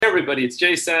everybody, it's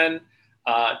Jason.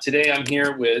 Today I'm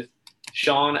here with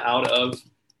Sean out of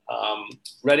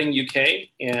Reading, UK,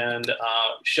 and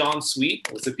Sean Sweet.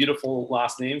 It's a beautiful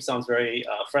last name, sounds very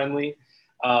friendly.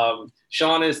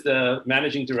 Sean is the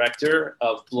managing director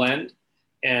of Blend,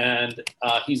 and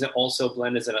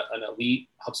Blend is an elite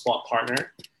HubSpot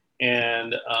partner.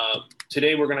 And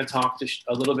today we're going to talk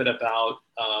a little bit about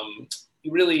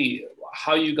really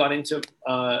how you got into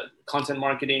content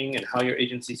marketing and how your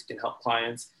agencies can help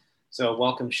clients. So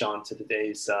welcome, Sean, to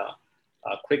today's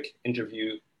quick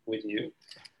interview with you.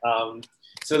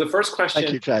 So the first question—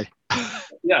 Thank you, Jay.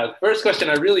 Yeah, the first question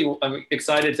I'm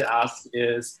excited to ask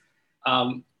is,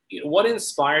 what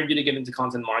inspired you to get into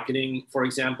content marketing? For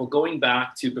example, going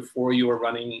back to before you were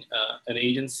running an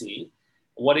agency,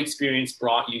 what experience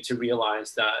brought you to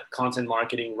realize that content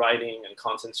marketing, writing, and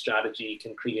content strategy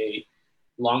can create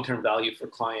long-term value for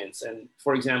clients? And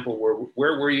for example,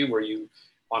 where were you? Were you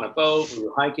on a boat? Were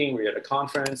you hiking? Were you at a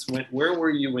conference? Where were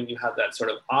you when you had that sort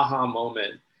of aha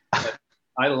moment?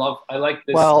 I like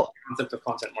this concept of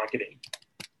content marketing.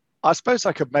 I suppose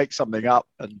I could make something up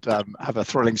and have a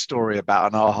thrilling story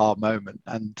about an aha moment.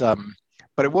 And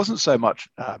but it wasn't so much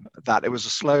that. It was a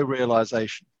slow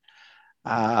realization,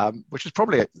 which is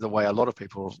probably the way a lot of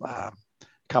people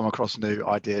come across new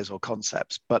ideas or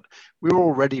concepts. But we were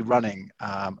already running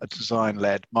a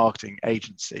design-led marketing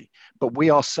agency, but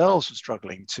we ourselves were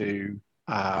struggling to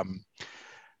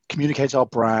communicate our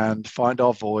brand, find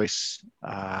our voice,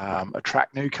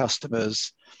 attract new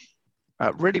customers.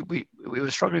 Really, we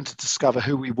were struggling to discover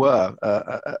who we were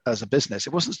as a business.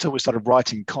 It wasn't until we started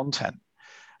writing content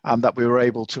that we were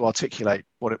able to articulate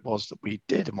what it was that we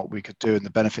did and what we could do and the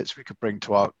benefits we could bring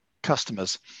to our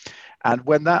customers. And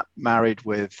when that married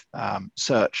with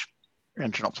search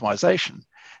engine optimization,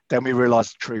 then we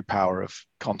realized the true power of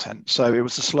content. So it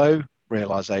was a slow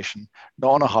realization,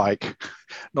 not on a hike,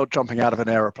 not jumping out of an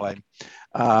aeroplane.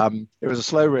 It was a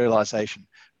slow realization,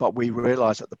 but we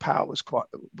realized that the power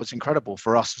was incredible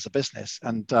for us as a business.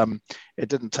 And it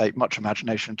didn't take much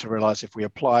imagination to realize if we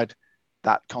applied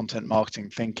that content marketing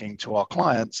thinking to our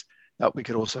clients, that we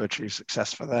could also achieve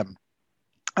success for them.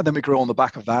 And then we grew on the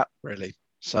back of that, really.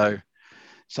 So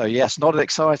yes, not an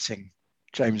exciting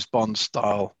James Bond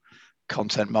style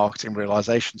content marketing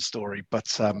realization story, but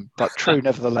true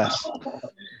nevertheless.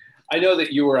 I know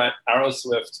that you were at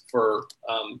Aeroswift for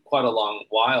quite a long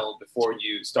while before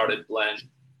you started Blend.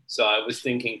 So I was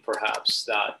thinking perhaps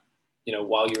that,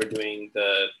 while you were doing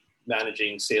the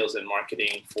managing sales and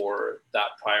marketing for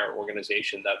that prior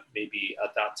organization, that maybe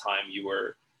at that time you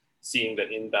were seeing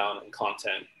that inbound and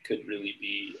content could really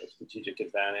be a strategic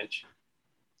advantage.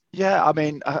 Yeah, I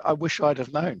mean, I wish I'd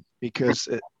have known because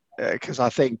I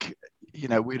think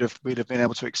we'd have been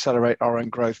able to accelerate our own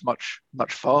growth much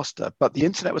faster. But the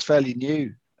internet was fairly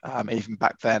new even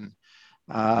back then.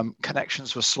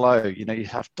 Connections were slow. You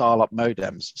have dial-up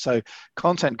modems, so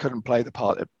content couldn't play the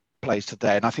part it plays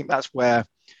today. And I think that's where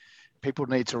people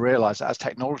need to realize that as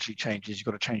technology changes, you've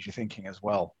got to change your thinking as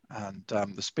well. And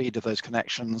the speed of those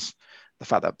connections, the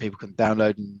fact that people can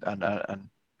download and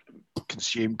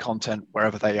consume content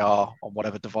wherever they are on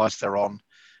whatever device they're on,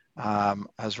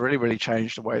 has really, really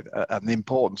changed the way and the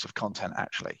importance of content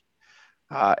actually.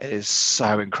 It is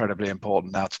so incredibly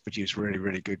important now to produce really,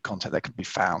 really good content that can be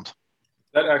found.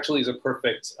 That actually is a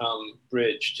perfect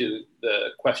bridge to the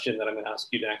question that I'm going to ask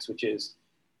you next, which is,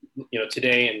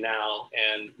 today and now,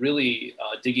 and really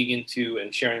digging into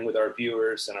and sharing with our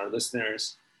viewers and our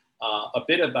listeners a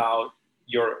bit about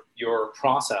your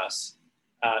process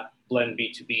at Blend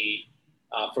B2B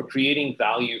for creating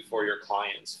value for your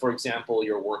clients. For example,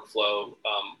 your workflow.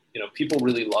 People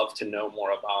really love to know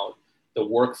more about the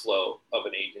workflow of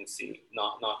an agency,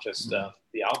 not just the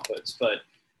outputs, but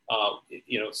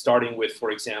starting with,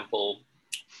 for example,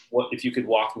 what if you could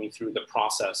walk me through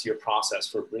your process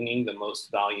for bringing the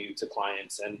most value to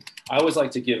clients? And I always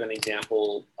like to give an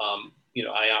example.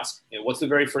 I ask, what's the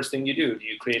very first thing you do? Do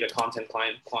you create a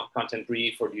content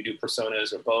brief, or do you do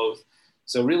personas, or both?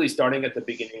 So really starting at the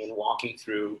beginning and walking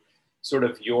through sort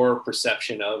of your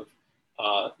perception of,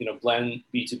 Blend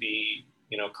B2B,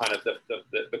 kind of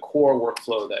the core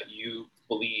workflow that you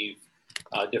believe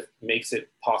makes it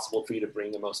possible for you to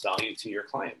bring the most value to your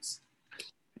clients.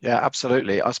 Yeah,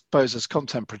 absolutely. I suppose as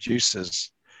content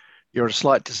producers, you're at a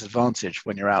slight disadvantage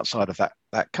when you're outside of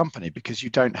that company because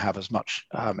you don't have as much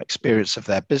experience of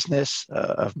their business,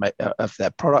 of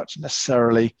their products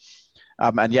necessarily,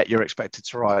 and yet you're expected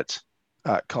to write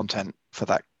content for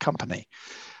that company.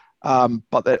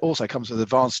 But it also comes with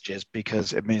advantages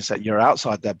because it means that you're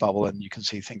outside their bubble and you can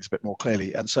see things a bit more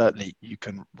clearly. And certainly you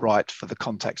can write for the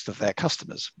context of their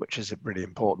customers, which is really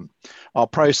important. Our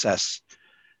process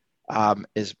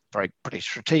is pretty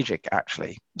strategic,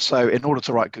 actually. So in order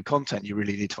to write good content, you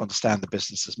really need to understand the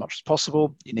business as much as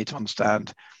possible. You need to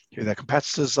understand who their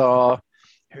competitors are,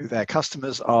 who their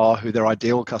customers are, who their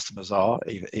ideal customers are,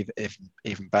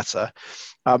 even better.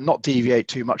 Not deviate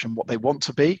too much in what they want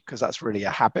to be, because that's really a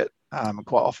habit.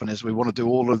 Quite often is we want to do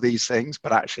all of these things,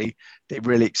 but actually they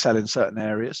really excel in certain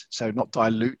areas. So not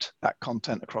dilute that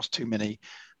content across too many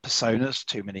personas,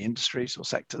 too many industries or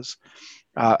sectors,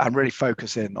 and really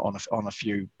focus in on a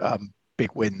few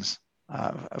big wins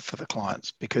for the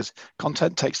clients, because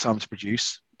content takes time to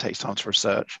produce, takes time to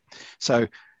research. So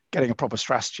getting a proper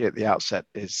strategy at the outset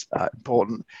is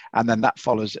important, and then that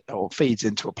follows or feeds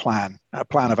into a plan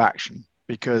of action.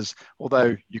 Because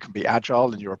although you can be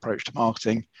agile in your approach to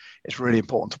marketing, it's really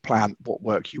important to plan what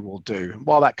work you will do. And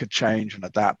while that could change and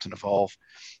adapt and evolve,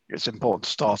 it's important to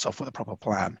start off with a proper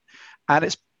plan. And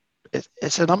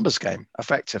it's a numbers game,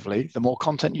 effectively. The more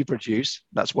content you produce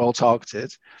that's well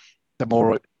targeted, the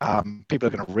more people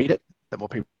are going to read it, the more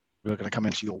people are going to come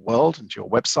into your world, into your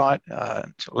website,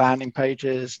 into landing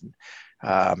pages,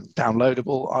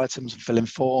 downloadable items, fill in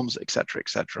forms, etc.,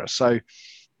 etc. So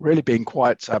really being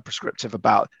quite prescriptive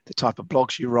about the type of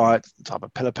blogs you write, the type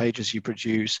of pillar pages you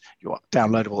produce, your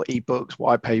downloadable ebooks,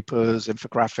 white papers,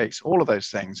 infographics, all of those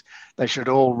things. They should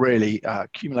all really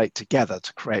accumulate together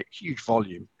to create huge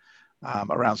volume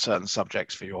around certain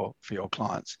subjects for your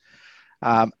clients.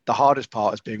 The hardest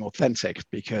part is being authentic,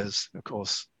 because of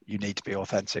course you need to be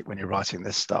authentic when you're writing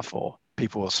this stuff, or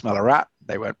people will smell a rat.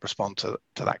 They won't respond to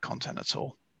that content at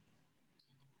all.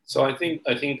 So I think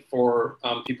for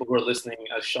people who are listening,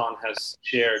 as Sean has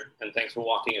shared, and thanks for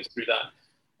walking us through that,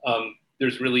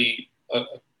 there's really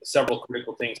several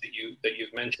critical things that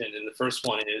you've mentioned. And the first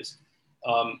one is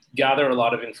gather a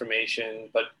lot of information,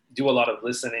 but do a lot of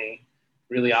listening,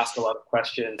 really ask a lot of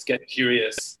questions, get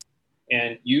curious,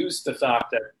 and use the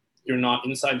fact that you're not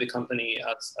inside the company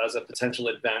as a potential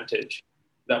advantage,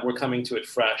 that we're coming to it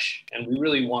fresh. And we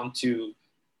really want to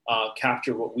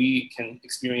capture what we can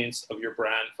experience of your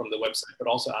brand from the website, but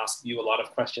also ask you a lot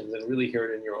of questions and really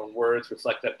hear it in your own words,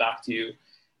 reflect that back to you.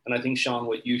 And I think, Sean,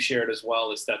 what you shared as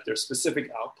well is that there's specific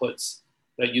outputs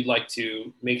that you'd like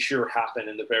to make sure happen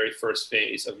in the very first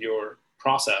phase of your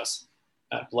process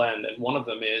at Blend. And one of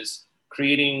them is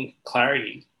creating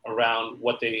clarity around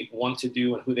what they want to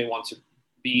do and who they want to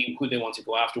be, who they want to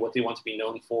go after, what they want to be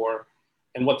known for,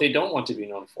 and what they don't want to be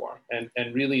known for. And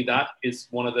really that is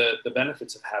one of the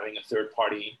benefits of having a third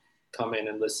party come in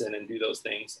and listen and do those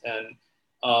things.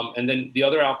 And then the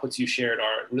other outputs you shared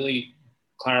are really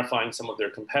clarifying some of their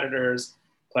competitors,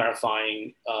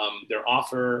 clarifying their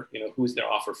offer, who's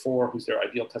their offer for, who's their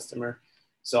ideal customer.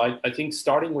 So I think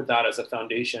starting with that as a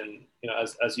foundation,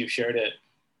 as you shared it,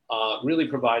 really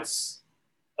provides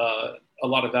a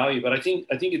lot of value. But I think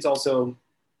it's also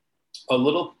a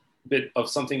little bit of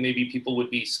something maybe people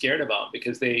would be scared about,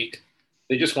 because they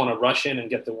just want to rush in and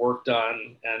get the work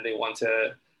done, and they want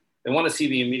to see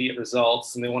the immediate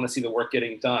results, and they want to see the work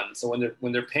getting done. So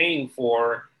when they're paying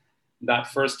for that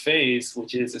first phase,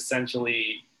 which is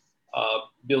essentially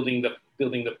building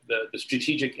the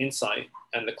strategic insight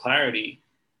and the clarity,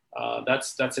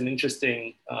 that's an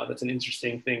interesting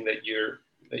thing that you're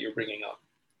bringing up.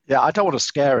 Yeah, I don't want to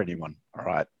scare anyone, all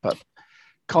right, but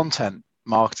content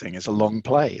marketing is a long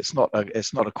play. It's not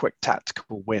a quick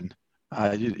tactical win.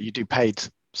 You do paid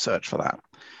search for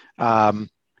that.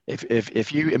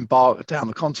 If you embark down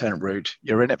the content route,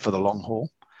 you're in it for the long haul.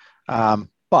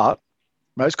 But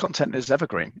most content is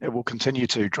evergreen. It will continue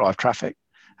to drive traffic,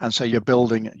 and so you're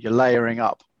layering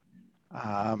up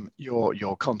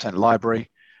your content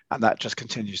library, and that just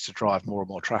continues to drive more and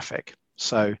more traffic.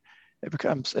 So it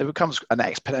becomes an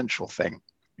exponential thing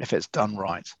if it's done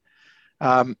right.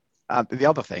 The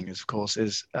other thing is, of course,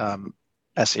 is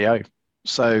SEO.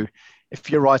 So if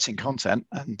you're writing content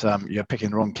and you're picking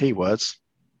the wrong keywords,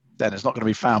 then it's not going to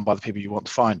be found by the people you want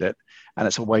to find it, and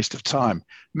it's a waste of time.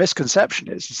 Misconception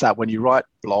is that when you write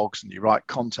blogs and you write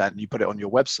content and you put it on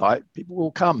your website, people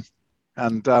will come,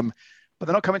 but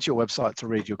they're not coming to your website to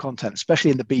read your content, especially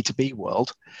in the B2B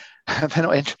world.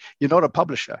 You're not a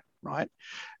publisher, right?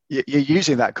 You're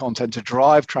using that content to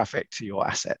drive traffic to your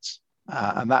assets.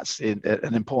 And that's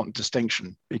an important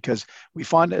distinction, because we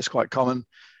find it's quite common.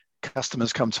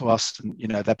 Customers come to us and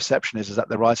their perception is that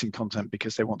they're writing content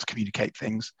because they want to communicate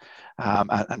things,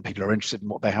 and people are interested in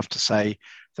what they have to say.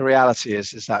 The reality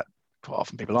is that quite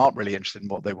often people aren't really interested in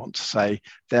what they want to say.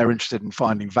 They're interested in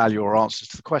finding value or answers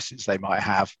to the questions they might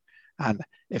have. And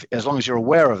as long as you're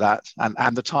aware of that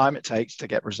and the time it takes to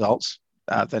get results,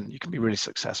 then you can be really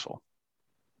successful.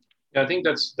 Yeah, I think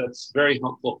that's very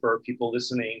helpful for people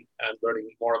listening and learning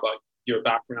more about your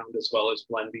background as well as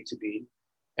Blend B2B.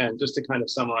 And just to kind of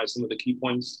summarize some of the key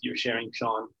points you're sharing,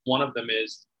 Sean, one of them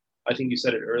is, I think you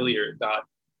said it earlier, that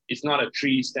it's not a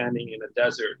tree standing in a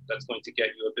desert that's going to get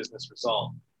you a business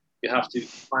result. You have to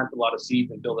plant a lot of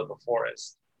seeds and build up a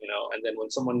forest, and then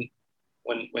when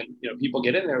people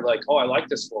get in there like, oh, I like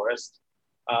this forest,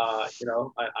 I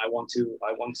want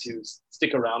to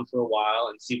stick around for a while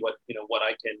and see what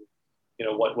I can,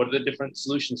 what are the different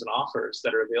solutions and offers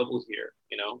that are available here,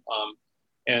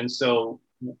 and so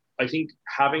I think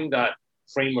having that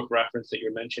frame of reference that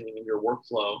you're mentioning in your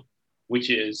workflow, which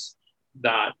is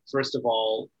that, first of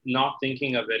all, not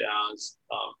thinking of it as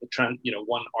the trend,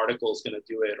 one article is going to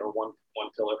do it, or one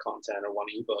pillar content, or one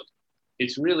ebook.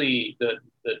 It's really the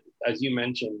as you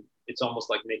mentioned, it's almost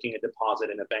like making a deposit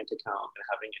in a bank account and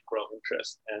having it grow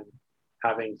interest and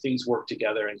having things work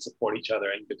together and support each other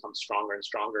and become stronger and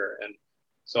stronger. And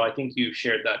so I think you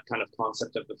shared that kind of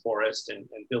concept of the forest and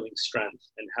building strength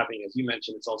and having, as you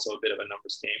mentioned, it's also a bit of a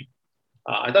numbers game.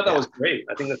 I thought that was great.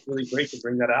 I think that's really great to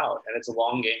bring that out. And it's a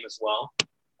long game as well.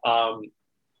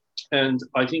 And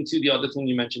I think, too, the other thing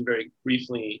you mentioned very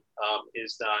briefly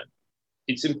is that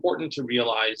it's important to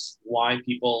realize why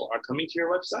people are coming to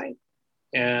your website.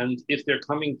 And if they're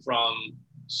coming from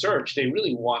search, they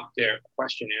really want their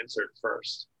question answered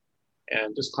first.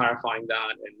 And just clarifying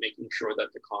that and making sure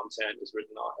that the content is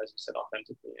written out, as you said,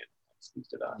 authentically, and speaks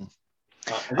to that.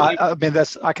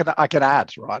 I can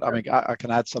add, right? I mean, I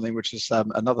can add something which is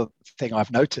another thing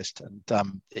I've noticed, and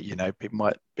people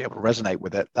might be able to resonate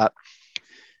with it. That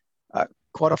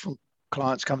quite often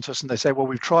clients come to us and they say, "Well,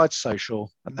 we've tried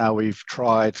social, and now we've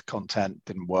tried content,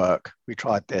 didn't work. We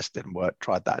tried this, didn't work.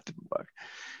 Tried that, didn't work."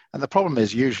 And the problem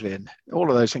is usually, and all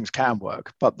of those things can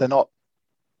work, but they're not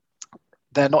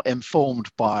informed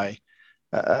by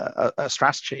a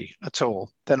strategy at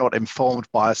all. They're not informed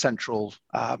by a central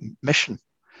mission.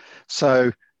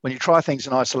 So when you try things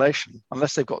in isolation,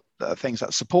 unless they've got things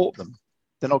that support them,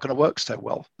 they're not going to work so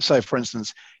well. So for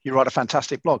instance, you write a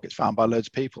fantastic blog, it's found by loads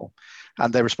of people,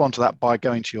 and they respond to that by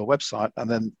going to your website, and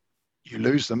then you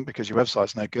lose them because your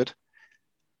website's no good.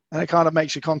 And it kind of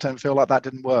makes your content feel like that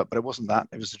didn't work, but it wasn't that.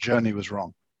 It was the journey was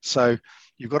wrong. So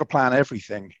you've got to plan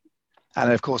everything. And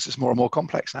of course, it's more and more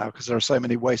complex now because there are so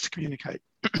many ways to communicate.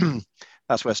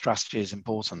 That's where strategy is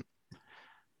important.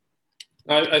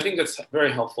 I think that's very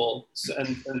helpful.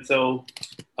 And so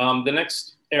the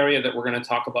next area that we're going to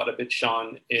talk about a bit,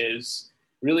 Sean, is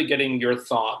really getting your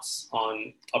thoughts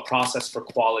on a process for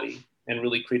quality and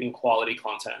really creating quality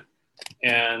content.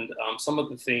 And some of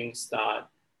the things that,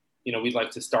 we'd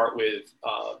like to start with,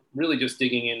 really just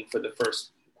digging in for the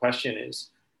first question is,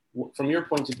 from your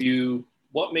point of view,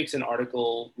 what makes an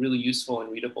article really useful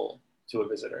and readable to a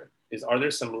visitor? Are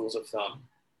there some rules of thumb?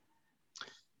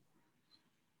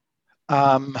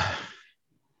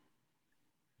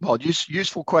 Well,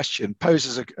 useful question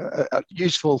poses a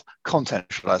useful content,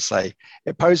 should I say?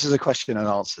 It poses a question and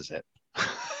answers it.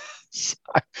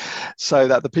 so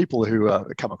that the people who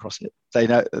come across it, they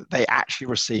know they actually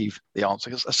receive the answer.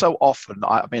 Because so often,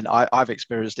 I've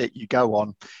experienced it. You go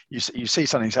on, you see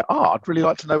something, you say, "Oh, I'd really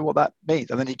like to know what that means,"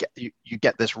 and then you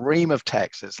get this ream of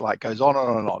text. It's like goes on and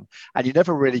on and on, and you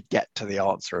never really get to the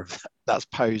answer that's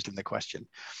posed in the question.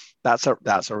 That's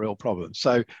a real problem.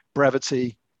 So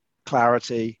brevity,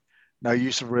 clarity, no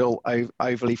use of real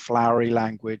overly flowery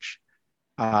language.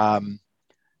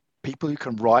 People who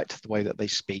can write the way that they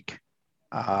speak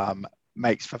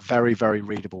makes for very, very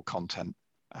readable content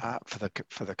for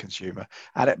the consumer,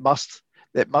 and it must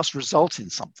result in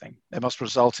something. It must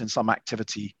result in some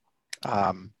activity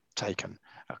taken,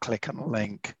 a click on a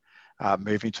link,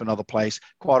 moving to another place.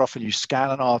 Quite often you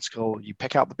scan an article, you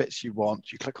pick out the bits you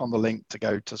want, you click on the link to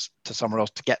go to somewhere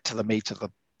else to get to the meat of the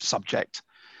subject.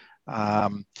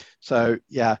 So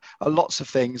yeah, lots of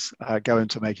things go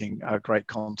into making great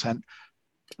content.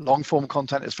 Long form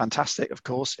content is fantastic, of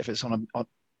course, if it's on a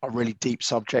really deep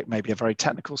subject, maybe a very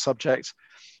technical subject.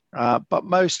 But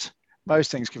most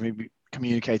things can be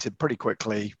communicated pretty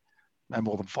quickly, no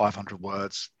more than 500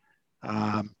 words.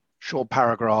 Short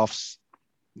paragraphs,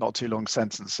 not too long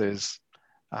sentences,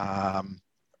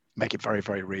 make it very,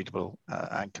 very readable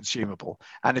and consumable.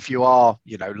 And if you are,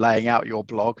 laying out your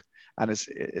blog and it's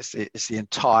the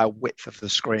entire width of the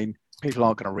screen, people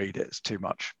aren't going to read it. It's too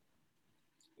much.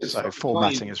 So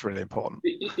formatting is really important.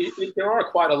 There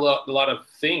are quite a lot of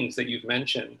things that you've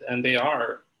mentioned, and they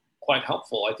are quite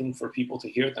helpful, I think, for people to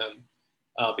hear them,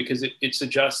 because it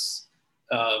suggests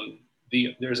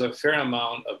there's a fair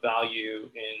amount of value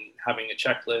in having a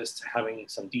checklist, having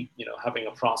some deep, having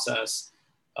a process,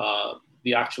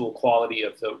 the actual quality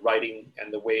of the writing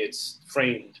and the way it's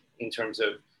framed in terms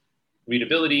of,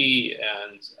 readability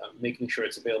and making sure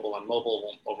it's available on mobile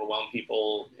won't overwhelm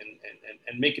people,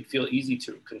 and make it feel easy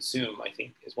to consume, I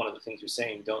think is one of the things you're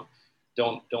saying.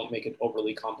 Don't make it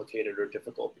overly complicated or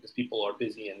difficult, because people are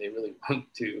busy and they really want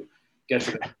to get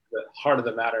to the heart of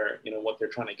the matter, what they're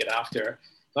trying to get after.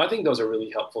 So I think those are really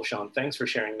helpful, Sean. Thanks for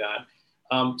sharing that.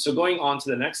 So going on to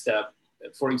the next step,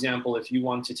 for example, if you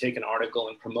want to take an article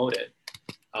and promote it,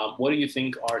 what do you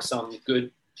think are some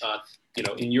good,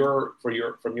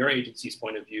 from your agency's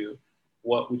point of view,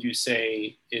 what would you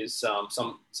say is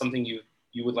something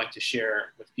you would like to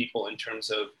share with people in terms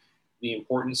of the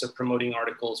importance of promoting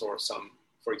articles, or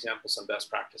for example, some best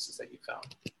practices that you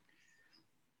found?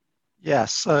 Yeah,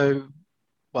 so,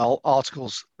 well,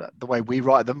 articles, the way we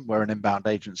write them, we're an inbound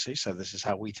agency, so this is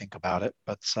how we think about it.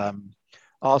 But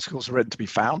articles are written to be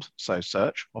found, so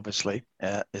search, obviously,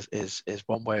 is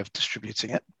one way of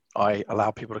distributing it. I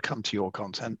allow people to come to your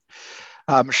content.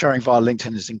 Sharing via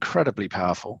LinkedIn is incredibly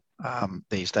powerful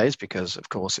these days, because, of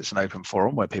course, it's an open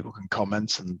forum where people can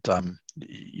comment, and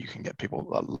you can get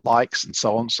people likes and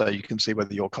so on, so you can see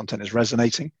whether your content is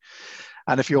resonating.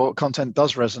 And if your content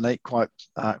does resonate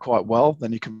quite well,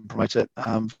 then you can promote it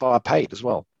via paid as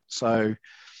well. So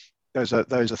those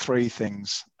are three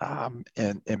things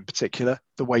in particular: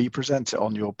 the way you present it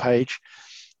on your page,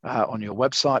 on your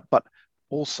website, but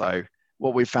also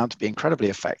what we've found to be incredibly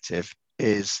effective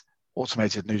is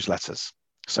automated newsletters.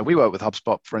 So we work with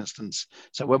HubSpot, for instance.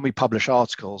 So when we publish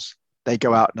articles, they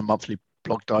go out in a monthly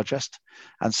blog digest.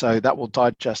 And so that will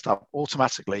digest up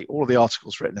automatically all of the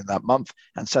articles written in that month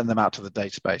and send them out to the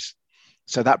database.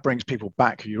 So that brings people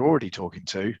back who you're already talking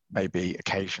to, maybe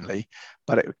occasionally,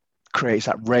 but it creates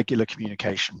that regular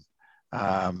communication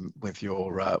with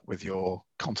your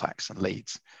contacts and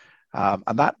leads.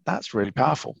 And that's really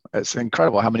powerful. It's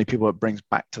incredible how many people it brings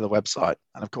back to the website.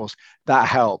 And of course, that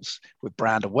helps with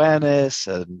brand awareness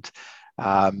and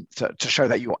to show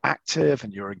that you're active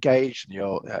and you're engaged and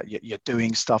you're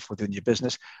doing stuff within your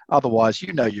business. Otherwise,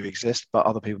 you exist, but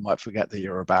other people might forget that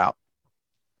you're about.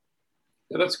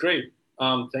 Yeah, that's great.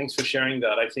 Thanks for sharing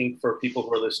that. I think for people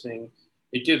who are listening,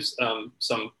 it gives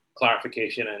some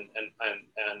clarification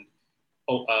and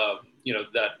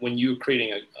that when you're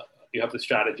creating you have the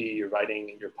strategy, you're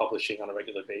writing and you're publishing on a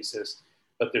regular basis,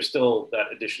 but there's still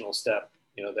that additional step,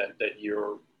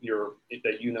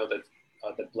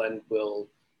 that Blend will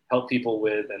help people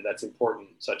with, and that's important,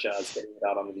 such as getting it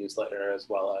out on the newsletter, as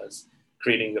well as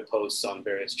creating the posts on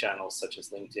various channels such as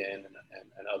LinkedIn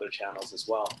and other channels as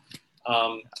well.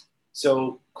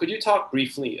 So could you talk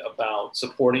briefly about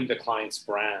supporting the client's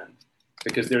brand?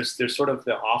 Because there's sort of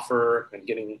the offer and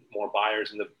getting more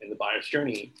buyers in the buyer's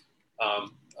journey.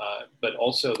 But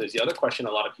also there's the other question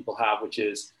a lot of people have, which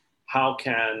is how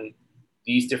can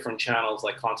these different channels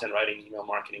like content writing, email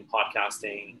marketing,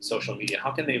 podcasting, social media,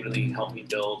 how can they really help me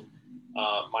build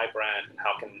my brand? And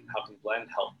how can Blend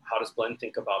help? How does Blend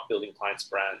think about building clients'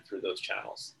 brand through those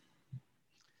channels?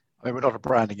 I mean, we're not a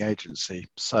branding agency,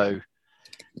 so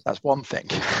that's one thing.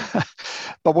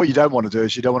 But what you don't want to do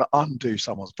is you don't want to undo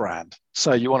someone's brand.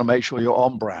 So you want to make sure you're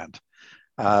on brand.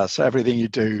 So everything you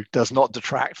do does not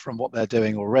detract from what they're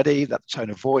doing already, that the tone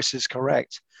of voice is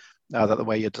correct, that the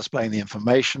way you're displaying the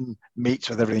information meets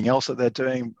with everything else that they're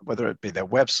doing, whether it be their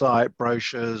website,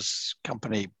 brochures,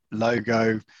 company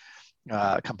logo,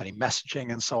 company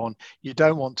messaging, and so on. You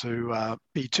don't want to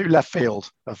be too left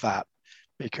field of that,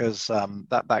 because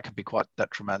that can be quite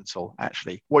detrimental,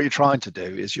 actually. What you're trying to do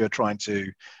is you're trying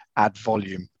to add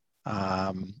volume,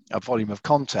 a volume of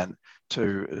content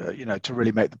to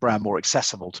really make the brand more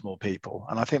accessible to more people.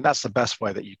 And I think that's the best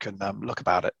way that you can look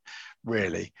about it,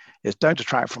 really, is don't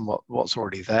detract from what's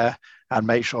already there and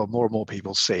make sure more and more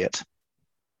people see it.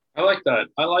 I like that.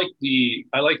 I like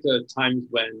the times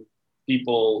when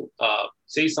people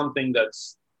say something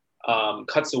that's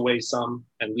cuts away some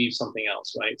and leaves something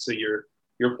else, right? So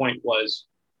your point was,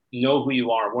 know who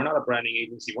you are. We're not a branding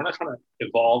agency. We're not trying to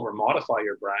evolve or modify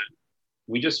your brand.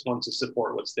 We just want to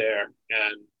support what's there.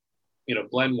 And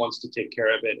Blend wants to take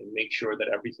care of it and make sure that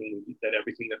everything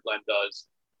that Blend does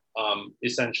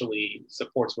essentially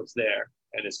supports what's there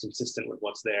and is consistent with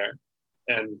what's there.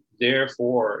 And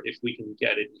therefore, if we can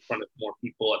get it in front of more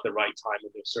people at the right time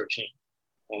when they're searching,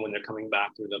 or when they're coming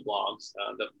back through the blogs,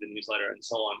 the newsletter, and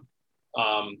so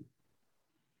on,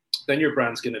 then your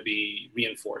brand's going to be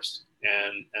reinforced,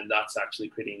 and that's actually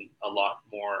creating a lot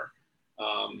more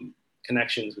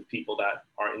connections with people that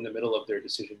are in the middle of their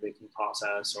decision-making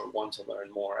process or want to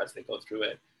learn more as they go through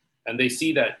it, and they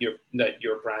see that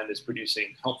your brand is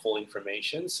producing helpful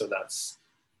information. So that's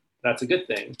a good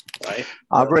thing, right?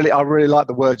 I really like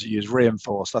the word you use,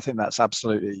 reinforced. I think that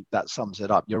sums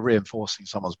it up. You're reinforcing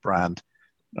someone's brand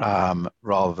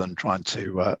rather than trying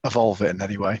to evolve it in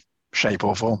any way, shape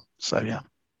or form. So yeah.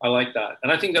 I like that.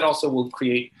 And I think that also will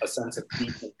create a sense of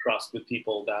peace and trust with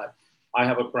people that I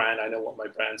have a brand. I know what my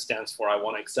brand stands for. I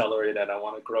want to accelerate it. I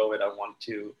want to grow it. I want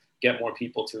to get more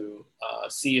people to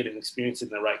see it and experience it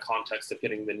in the right context of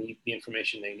getting the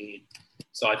information they need.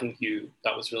 So I think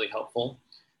that was really helpful.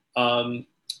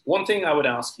 One thing I would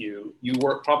ask you,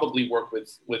 probably work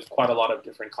with quite a lot of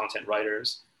different content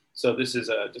writers. So this is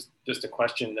just a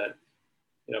question that,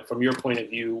 from your point of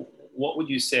view, what would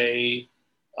you say,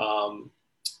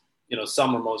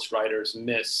 some or most writers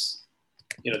miss,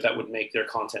 that would make their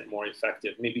content more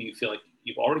effective? Maybe you feel like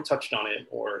you've already touched on it,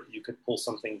 or you could pull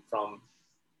something from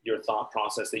your thought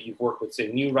process that you've worked with, say,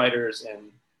 new writers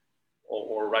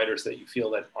or writers that you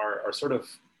feel that are sort of,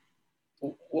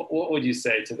 what would you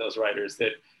say to those writers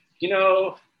that,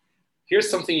 here's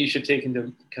something you should take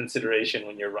into consideration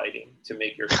when you're writing to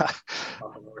make your content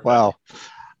more well,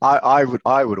 I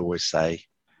would always say,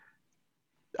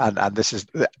 and this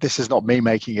is not me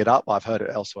making it up. I've heard it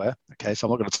elsewhere. Okay, so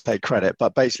I'm not going to take credit,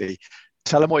 but basically,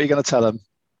 tell them what you're going to tell them,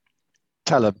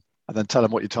 and then tell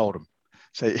them what you told them.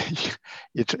 So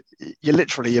you're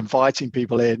literally inviting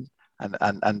people in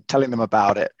and telling them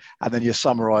about it, and then you're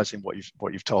summarizing what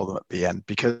you've told them at the end,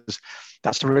 because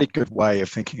that's a really good way of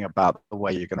thinking about the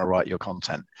way you're going to write your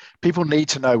content. People need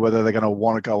to know whether they're going to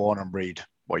want to go on and read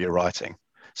what you're writing.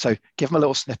 So give them a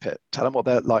little snippet, tell them what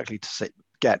they're likely to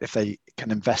get if they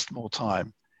can invest more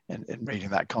time in reading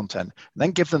that content, and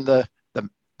then give them the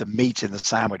meat in the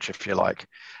sandwich, if you like.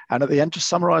 And at the end, just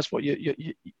summarize what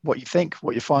you think,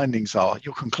 what your findings are,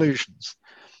 your conclusions.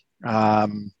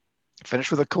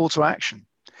 Finish with a call to action.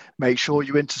 Make sure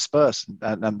you intersperse,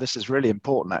 and this is really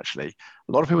important actually.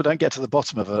 A lot of people don't get to the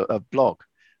bottom of a blog.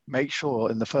 Make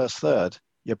sure in the first third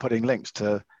you're putting links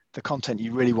to the content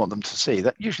you really want them to see.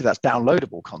 Usually that's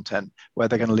downloadable content where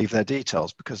they're going to leave their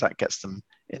details, because that gets them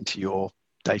into your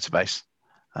database,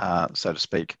 so to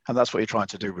speak. And that's what you're trying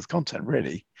to do with content,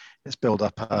 really, is build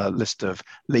up a list of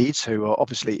leads who are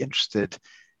obviously interested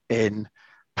in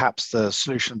perhaps the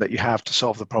solution that you have to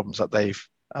solve the problems that they've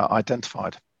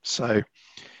identified. So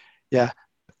yeah,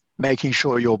 making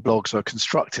sure your blogs are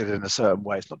constructed in a certain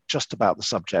way. It's not just about the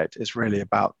subject. It's really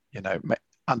about,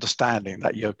 understanding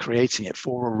that you're creating it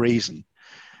for a reason.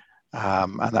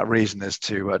 And that reason is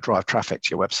to drive traffic to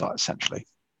your website, essentially.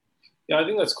 Yeah, I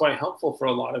think that's quite helpful for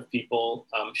a lot of people,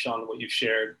 Sean, what you've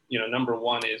shared. Number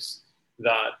one is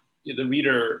that the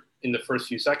reader in the first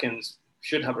few seconds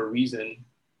should have a reason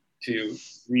to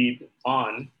read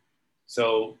on.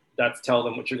 So that's tell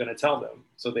them what you're going to tell them.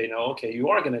 So they know, okay, you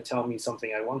are going to tell me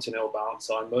something I want to know about,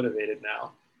 so I'm motivated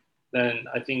now. Then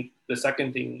I think the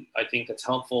second thing I think that's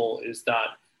helpful is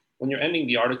that when you're ending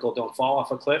the article, don't fall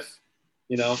off a cliff.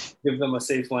 Give them a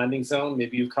safe landing zone.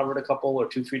 Maybe you've covered a couple or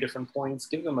 2-3 different points.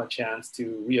 Give them a chance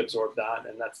to reabsorb that,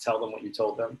 and that's tell them what you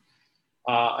told them.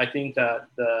 I think that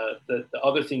the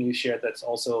other thing you shared that's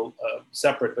also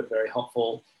separate but very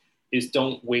helpful is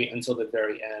don't wait until the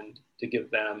very end to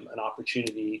give them an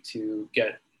opportunity to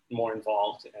get more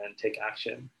involved and take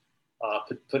action.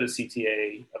 Put a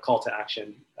CTA, a call to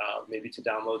action, maybe to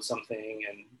download something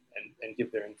and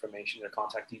give their information, their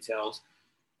contact details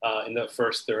in the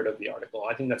first third of the article.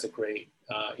 I think that's a great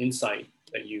insight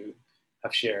that you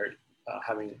have shared,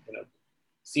 having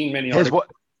seen many articles.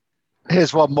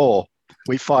 Here's one more.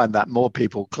 We find that more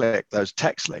people click those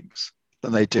text links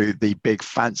than they do the big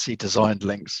fancy designed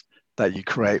links that you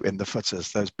create in the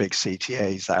footers, those big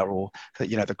CTAs that are all,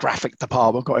 the graphic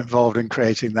department got involved in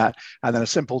creating that. And then a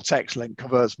simple text link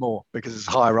converts more because it's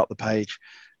higher up the page.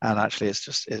 And actually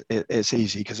it's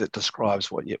easy because it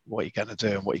describes what you're going to do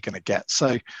and what you're going to get.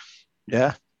 So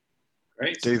yeah,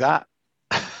 great. Do that.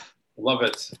 Love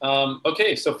it.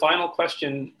 Okay, so final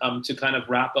question to kind of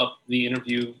wrap up the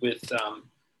interview with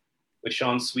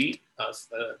Sean Sweet,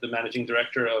 the managing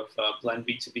director of Blend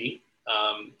B2B,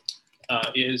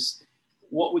 is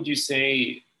what would you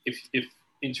say if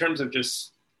in terms of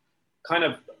just kind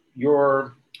of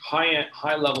your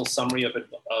high level summary of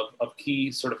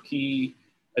key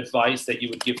advice that you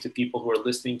would give to people who are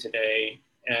listening today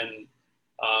and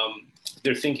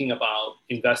they're thinking about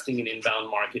investing in inbound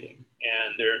marketing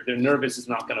and they're nervous it's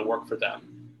not going to work for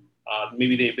them.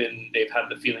 Maybe they've had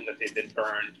the feeling that they've been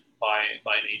burned by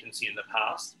an agency in the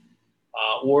past,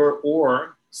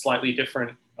 or slightly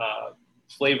different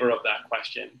flavor of that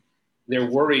question. They're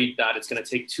worried that it's going to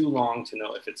take too long to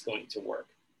know if it's going to work.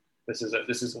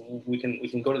 We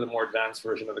can go to the more advanced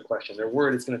version of the question. They're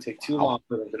worried it's going to take too long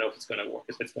for them to know if it's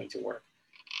going to work.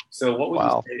 So what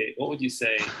would you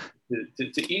say?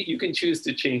 You can choose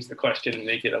to change the question and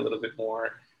make it a little bit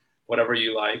more whatever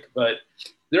you like. But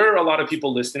there are a lot of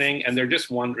people listening and they're just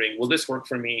wondering, will this work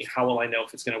for me? How will I know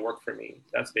if it's going to work for me?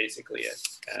 That's basically it.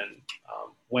 And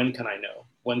when can I know?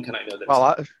 When can I know that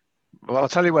Well, I'll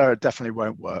tell you where it definitely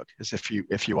won't work is if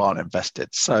you aren't invested.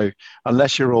 So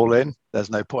unless you're all in, there's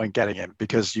no point getting in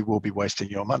because you will be wasting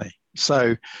your money.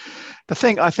 So I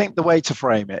think the way to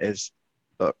frame it is,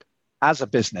 look, as a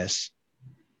business,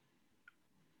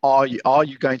 are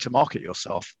you going to market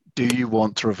yourself? Do you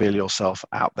want to reveal yourself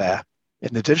out there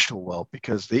in the digital world?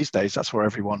 Because these days, that's where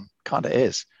everyone kind of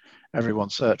is.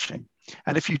 Everyone's searching.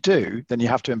 And if you do, then you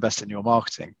have to invest in your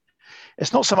marketing.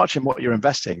 It's not so much in what you're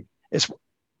investing.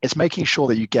 It's making sure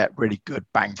that you get really good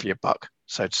bang for your buck,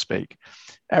 so to speak.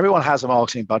 Everyone has a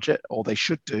marketing budget, or they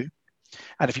should do.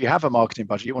 And if you have a marketing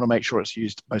budget, you want to make sure it's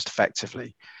used most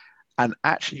effectively. And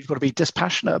actually, you've got to be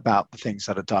dispassionate about the things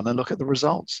that are done and look at the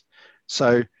results.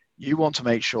 So you want to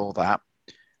make sure that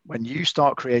when you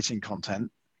start creating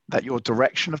content, that your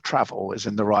direction of travel is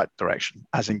in the right direction,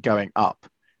 as in going up.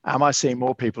 Am I seeing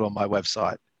more people on my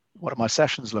website? What are my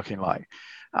sessions looking like?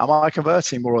 Am I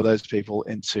converting more of those people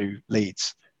into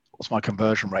leads? What's my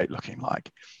conversion rate looking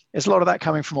like? Is a lot of that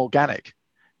coming from organic?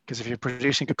 Because if you're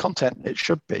producing good content, it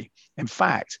should be. In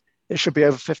fact, it should be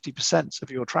over 50% of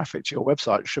your traffic to your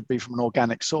website should be from an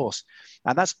organic source.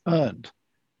 And that's earned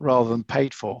rather than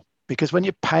paid for. Because when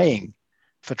you're paying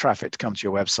for traffic to come to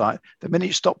your website, the minute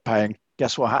you stop paying,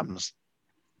 guess what happens?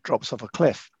 Drops off a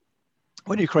cliff.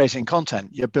 When you're creating content,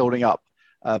 you're building up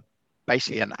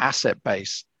basically an asset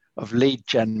base of lead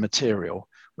gen material,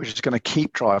 which is going to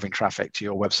keep driving traffic to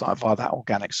your website via that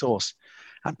organic source.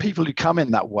 And people who come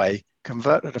in that way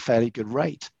convert at a fairly good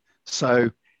rate. So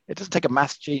it doesn't take a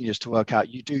math genius to work out.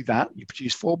 You do that, you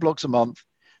produce 4 blogs a month.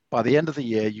 By the end of the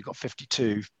year, you've got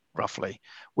 52 roughly,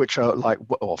 which are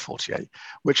or 48,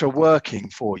 which are working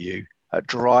for you at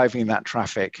driving that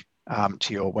traffic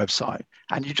to your website.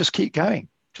 And you just keep going,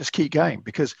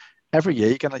 because every year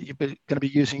you're going to be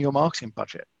using your marketing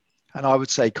budget. And I would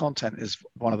say content is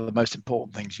one of the most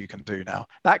important things you can do now.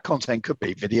 That content could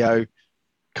be video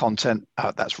content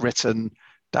that's written,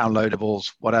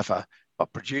 downloadables, whatever,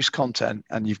 but produce content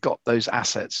and you've got those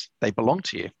assets. They belong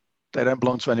to you. They don't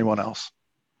belong to anyone else.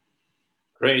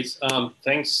 Great.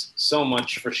 Thanks so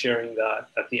much for sharing that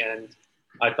at the end.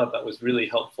 I thought that was really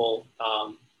helpful.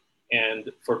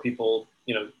 And for people,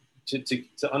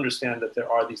 to understand that there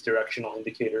are these directional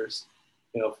indicators,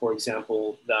 for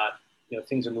example, that,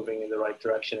 things are moving in the right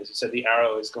direction. As you said, the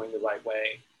arrow is going the right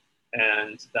way,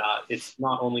 and that it's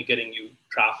not only getting you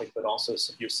traffic, but also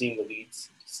you're seeing the leads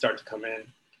start to come in.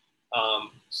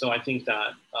 So I think that,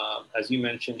 as you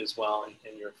mentioned as well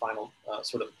in your final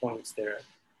sort of points there,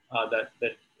 that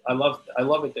I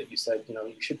love it that you said,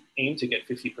 you should aim to get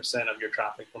 50% of your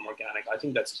traffic from organic.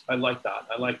 I like that.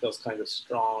 I like those kinds of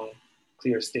strong,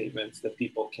 clear statements that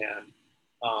people can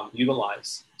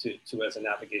utilize to as a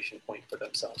navigation point for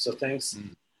themselves. So thanks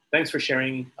for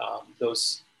sharing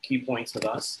those key points with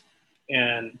us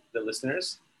and the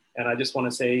listeners. And I just want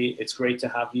to say it's great to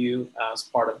have you as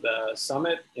part of the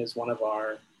summit. Is one of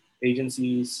our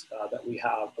agencies that we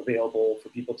have available for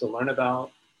people to learn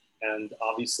about. And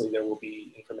obviously there will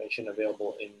be information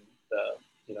available in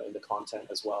the content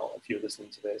as well if you're listening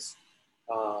to this.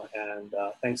 And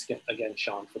thanks again,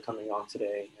 Sean, for coming on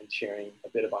today and sharing a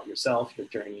bit about yourself, your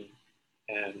journey,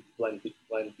 and Blend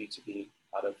B2B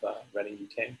out of Reading,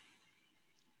 UK.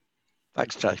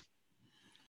 Thanks, Jay.